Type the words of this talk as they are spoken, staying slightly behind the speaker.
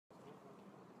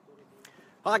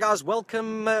Hi guys,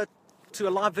 welcome to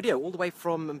a live video all the way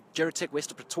from Gerotek,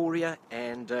 west of Pretoria,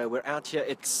 and we're out here.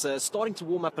 It's starting to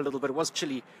warm up a little bit. It was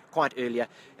chilly quite earlier,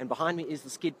 and behind me is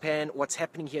the skid pan. What's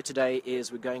happening here today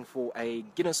is we're going for a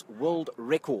Guinness World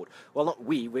Record. Well, not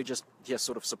we're just here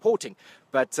sort of supporting,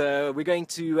 but we're going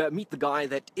to meet the guy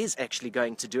that is actually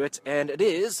going to do it, and it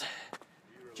is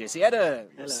Jesse Adams.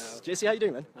 Hello. Jesse, how you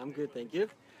doing, man? I'm good, thank you.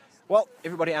 Well,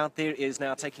 everybody out there is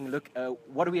now taking a look.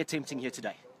 What are we attempting here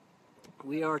today?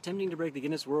 We are attempting to break the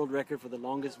Guinness World Record for the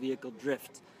longest vehicle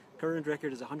drift. Current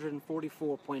record is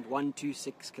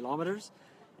 144.126 kilometers,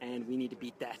 and we need to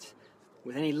beat that.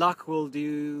 With any luck, we'll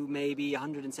do maybe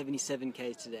 177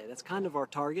 k's today. That's kind of our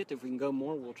target. If we can go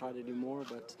more, we'll try to do more,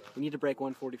 but we need to break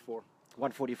 144.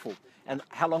 144. And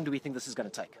how long do we think this is going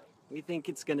to take? We think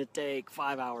it's going to take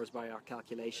 5 hours by our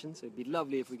calculations. It'd be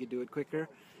lovely if we could do it quicker.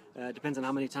 Depends on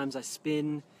how many times I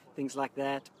spin, things like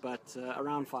that, but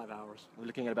around 5 hours. We're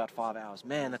looking at about 5 hours.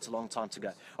 Man, that's a long time to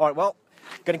go. All right, well,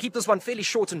 going to keep this one fairly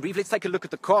short and brief. Let's take a look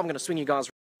at the car. I'm going to swing you guys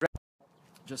around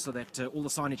just so that all the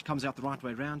signage comes out the right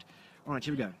way around. All right,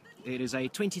 here we go. It is a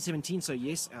 2017, so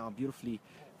yes, our beautifully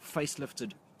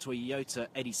facelifted Toyota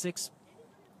 86.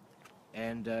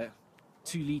 And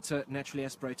 2-litre naturally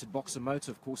aspirated boxer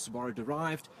motor, of course, Subaru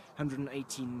derived,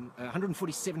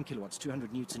 147 kilowatts,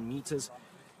 200 Newton meters.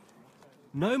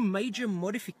 No major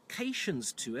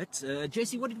modifications to it.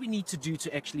 Jesse, what did we need to do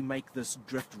to actually make this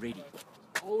drift ready?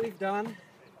 All we've done,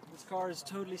 this car is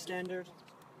totally standard.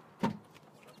 The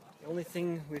only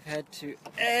thing we've had to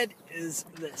add is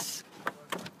this.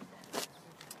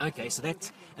 Okay, so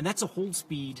that's a Hall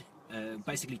Speed,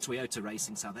 basically Toyota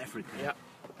racing South Africa. Yeah.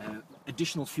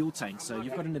 Additional fuel tank. So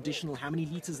you've got an additional, how many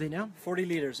litres there now? 40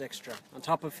 litres extra, on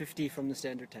top of 50 from the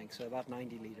standard tank, so about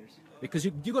 90 litres. Because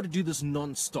you got to do this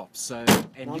non-stop. So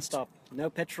Non-stop.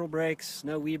 No petrol brakes,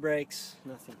 no wee brakes,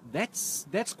 nothing.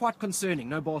 That's quite concerning.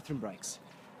 No bathroom breaks.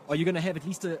 Are you going to have at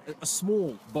least a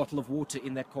small bottle of water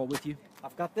in that car with you?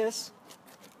 I've got this.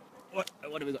 What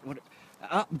have we got?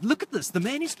 Look at this. The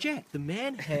man is jacked. The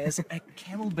man has a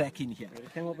Camelback in here. A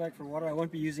Camelback for water. I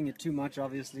won't be using it too much,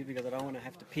 obviously, because I don't want to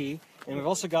have to pee. And we've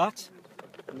also got,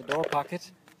 in the door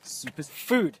pocket, Super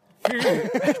food. Dude,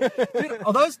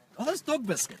 are those dog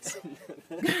biscuits?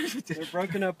 They're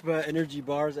broken up energy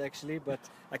bars, actually, but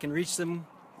I can reach them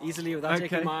easily without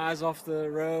taking my eyes off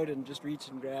the road and just reach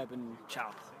and grab and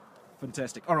chow.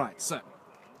 Fantastic. All right, so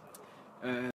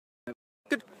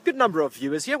good number of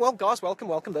viewers here. Well, guys, welcome.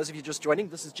 Those of you just joining,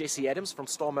 this is Jesse Adams from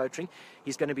Star Motoring.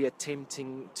 He's going to be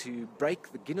attempting to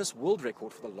break the Guinness World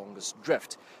Record for the longest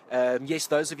drift. Yes,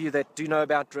 those of you that do know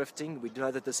about drifting, we know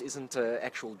that this isn't an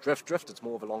actual drift. It's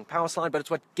more of a long power slide, but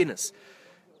it's what Guinness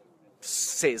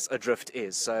says a drift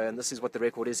is. So, and this is what the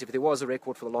record is. If there was a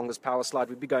record for the longest power slide,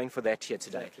 we'd be going for that here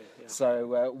today. Exactly, yeah.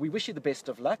 So we wish you the best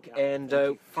of luck. Yeah,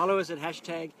 and follow us at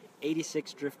hashtag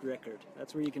 86 Drift Record.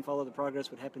 That's where you can follow the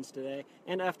progress, what happens today,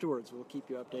 and afterwards we'll keep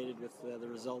you updated with the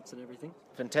results and everything.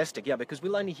 Fantastic, yeah, because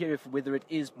we'll only hear whether it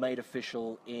is made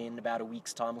official in about a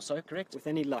week's time or so, correct? With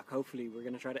any luck, hopefully. We're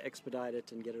going to try to expedite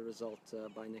it and get a result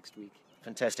by next week.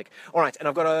 Fantastic. All right, and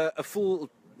I've got a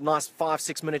full nice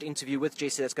 5-6 minute interview with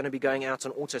Jesse that's going to be going out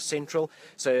on Auto Central.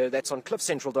 So that's on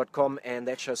cliffcentral.com, and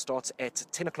that show starts at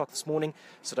 10 o'clock this morning,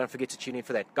 so don't forget to tune in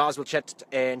for that. Guys, we'll chat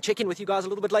and check in with you guys a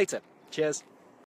little bit later. Cheers.